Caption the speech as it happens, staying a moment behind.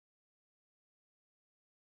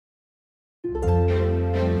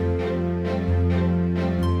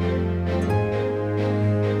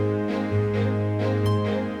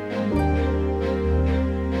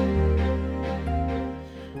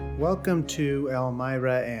Welcome to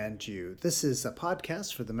Elmira and You. This is a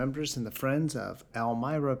podcast for the members and the friends of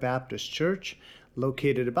Elmira Baptist Church,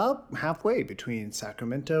 located about halfway between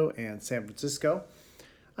Sacramento and San Francisco.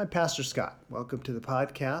 I'm Pastor Scott. Welcome to the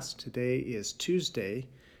podcast. Today is Tuesday,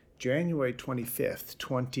 January 25th,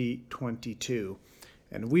 2022.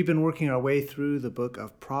 And we've been working our way through the book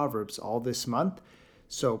of Proverbs all this month.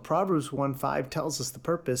 So Proverbs 1:5 tells us the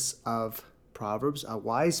purpose of Proverbs. A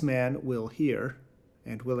wise man will hear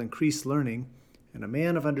and will increase learning, and a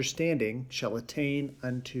man of understanding shall attain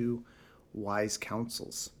unto wise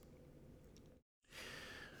counsels.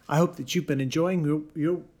 I hope that you've been enjoying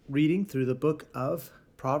your reading through the book of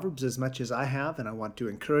Proverbs as much as I have, and I want to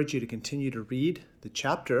encourage you to continue to read the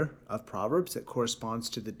chapter of Proverbs that corresponds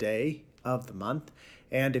to the day of the month.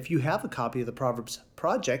 And if you have a copy of the Proverbs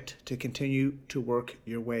Project, to continue to work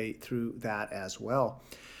your way through that as well.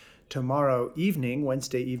 Tomorrow evening,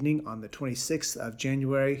 Wednesday evening, on the 26th of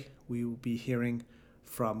January, we will be hearing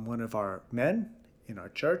from one of our men in our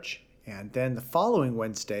church. And then the following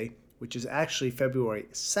Wednesday, which is actually February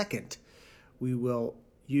 2nd, we will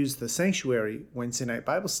use the Sanctuary Wednesday night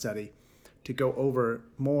Bible study to go over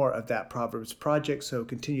more of that Proverbs Project. So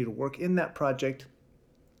continue to work in that project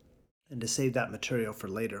and to save that material for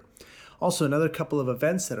later. Also, another couple of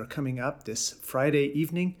events that are coming up this Friday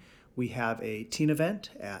evening. We have a teen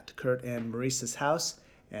event at Kurt and Maurice's house.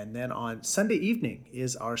 And then on Sunday evening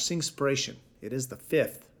is our Singspiration. It is the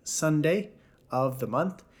fifth Sunday of the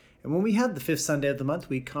month. And when we have the fifth Sunday of the month,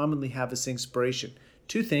 we commonly have a Singspiration.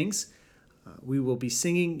 Two things. We will be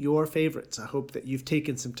singing your favorites. I hope that you've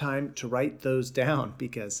taken some time to write those down,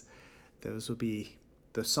 because those will be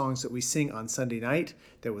the songs that we sing on Sunday night.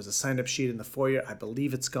 There was a sign-up sheet in the foyer. I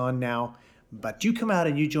believe it's gone now. But you come out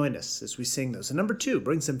and you join us as we sing those. And number two,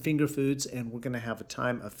 bring some finger foods, and we're going to have a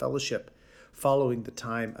time of fellowship following the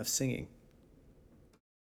time of singing.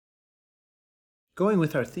 Going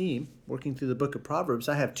with our theme, working through the book of Proverbs,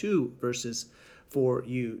 I have two verses for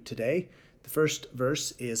you today. The first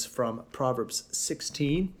verse is from Proverbs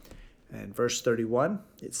 16 and verse 31.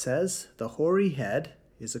 It says, "The hoary head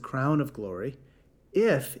is a crown of glory,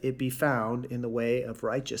 if it be found in the way of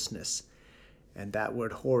righteousness." And that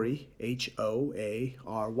word hoary,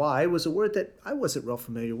 H-O-A-R-Y, was a word that I wasn't real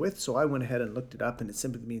familiar with, so I went ahead and looked it up, and it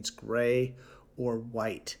simply means gray or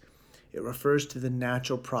white. It refers to the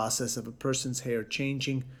natural process of a person's hair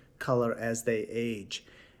changing color as they age.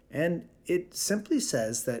 And it simply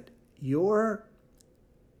says that your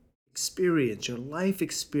experience, your life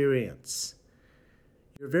experience,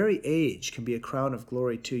 your very age can be a crown of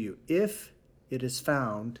glory to you if it is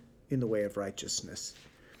found in the way of righteousness.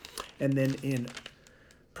 And then in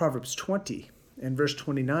Proverbs 20 and verse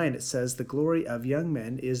 29, it says, "The glory of young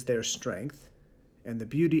men is their strength, and the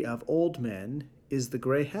beauty of old men is the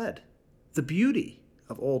gray head." The beauty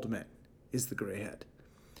of old men is the gray head.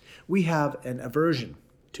 We have an aversion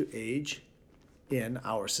to age in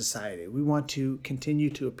our society. We want to continue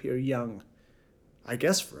to appear young, I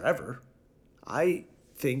guess forever. I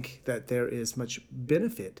think that there is much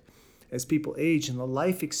benefit as people age in the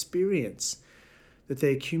life experience that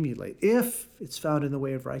they accumulate, if it's found in the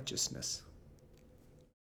way of righteousness.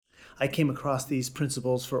 I came across these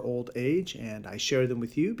principles for old age, and I share them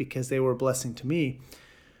with you because they were a blessing to me.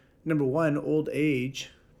 Number one, old age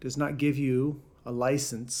does not give you a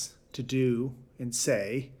license to do and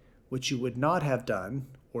say what you would not have done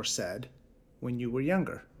or said when you were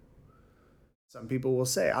younger. Some people will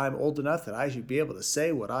say, "I'm old enough that I should be able to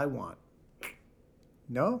say what I want."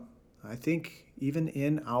 No, I think even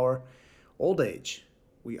in our old age,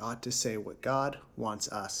 we ought to say what God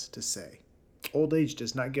wants us to say. Old age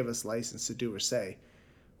does not give us license to do or say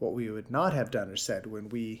what we would not have done or said when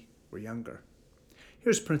we were younger.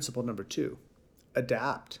 Here's principle number two.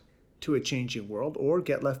 Adapt to a changing world or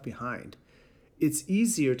get left behind. It's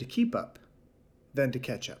easier to keep up than to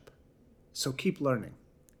catch up. So keep learning.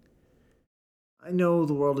 I know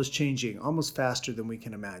the world is changing almost faster than we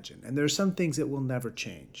can imagine, and there are some things that will never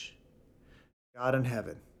change. God in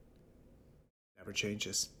heaven never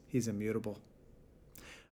changes. He's immutable.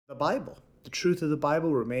 The Bible, the truth of the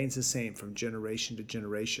Bible remains the same from generation to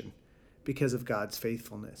generation because of God's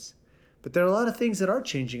faithfulness. But there are a lot of things that are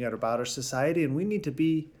changing about our society, and we need to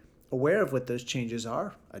be aware of what those changes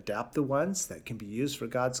are, adapt the ones that can be used for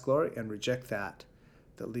God's glory, and reject that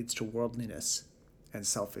leads to worldliness and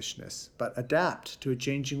selfishness. But adapt to a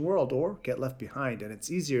changing world or get left behind, and it's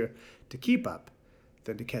easier to keep up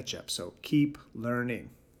than to catch up. So keep learning.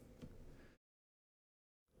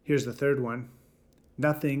 Here's the third one.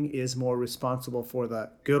 Nothing is more responsible for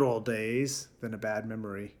the good old days than a bad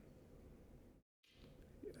memory.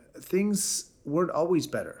 Things weren't always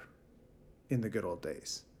better in the good old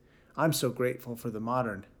days. I'm so grateful for the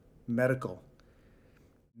modern medical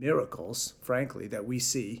miracles, frankly, that we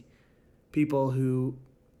see. People who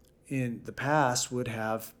in the past would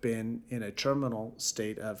have been in a terminal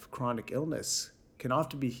state of chronic illness can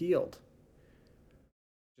often be healed.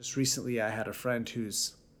 Just recently, I had a friend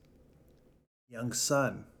whose young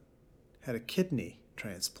son had a kidney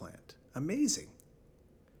transplant. Amazing.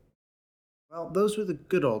 Well, those were the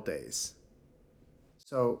good old days.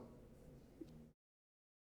 So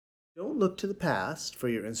don't look to the past for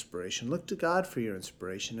your inspiration. Look to God for your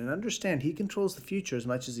inspiration and understand He controls the future as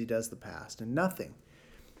much as He does the past, and nothing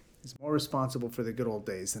is more responsible for the good old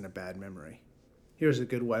days than a bad memory. Here's a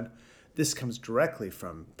good one. This comes directly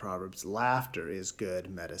from Proverbs. Laughter is good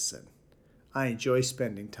medicine. I enjoy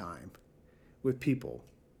spending time with people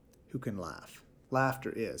who can laugh.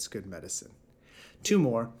 Laughter is good medicine. Two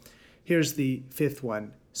more. Here's the fifth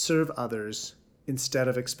one. Serve others instead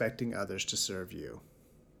of expecting others to serve you.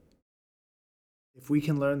 If we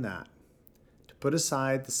can learn that, to put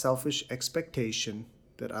aside the selfish expectation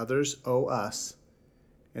that others owe us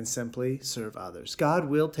and simply serve others. God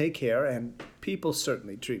will take care, and people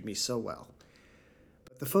certainly treat me so well.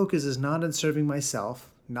 But the focus is not on serving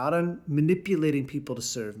myself, not on manipulating people to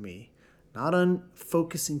serve me, not on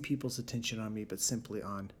focusing people's attention on me, but simply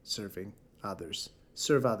on serving others.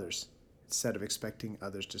 Serve others instead of expecting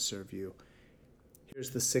others to serve you.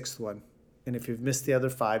 Here's the sixth one. And if you've missed the other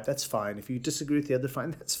five, that's fine. If you disagree with the other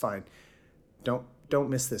five, that's fine. Don't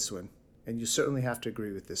miss this one. And you certainly have to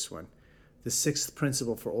agree with this one. The sixth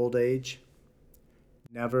principle for old age: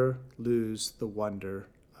 never lose the wonder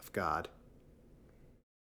of God.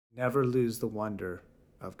 Never lose the wonder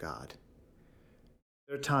of God.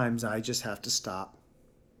 There are times I just have to stop,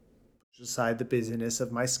 push aside the busyness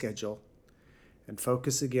of my schedule, and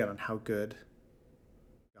focus again on how good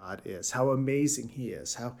God is, how amazing He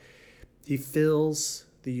is, how He fills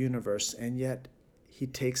the universe, and yet He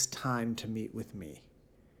takes time to meet with me.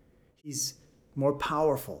 He's more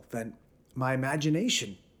powerful than my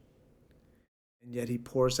imagination, and yet He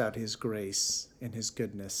pours out His grace and His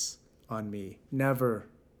goodness on me. Never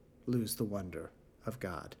lose the wonder of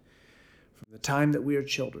God. From the time that we are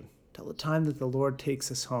children till the time that the Lord takes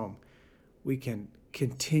us home, we can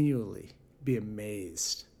continually be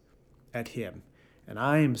amazed at Him. And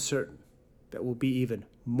I am certain that we'll be even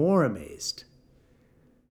more amazed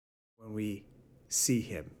when we see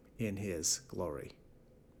Him in His glory.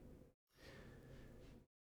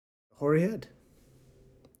 The hoary head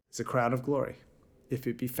is a crown of glory if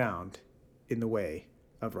it be found in the way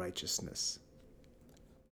of righteousness.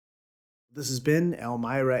 This has been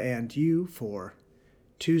Elmira and You for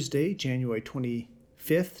Tuesday, January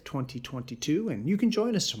 25th, 2022, and you can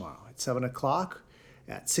join us tomorrow at 7 o'clock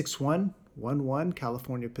at 6111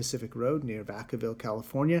 California Pacific Road near Vacaville,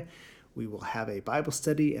 California. We will have a Bible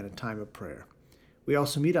study and a time of prayer. We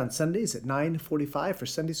also meet on Sundays at 9:45 for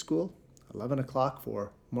Sunday school, 11 o'clock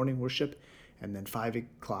for morning worship, and then 5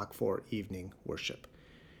 o'clock for evening worship.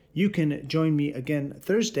 You can join me again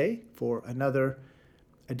Thursday for another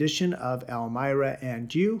edition of Elmira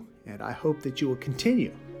and You, and I hope that you will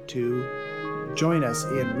continue to join us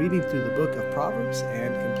in reading through the book of Proverbs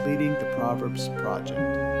and completing the Proverbs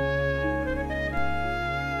project.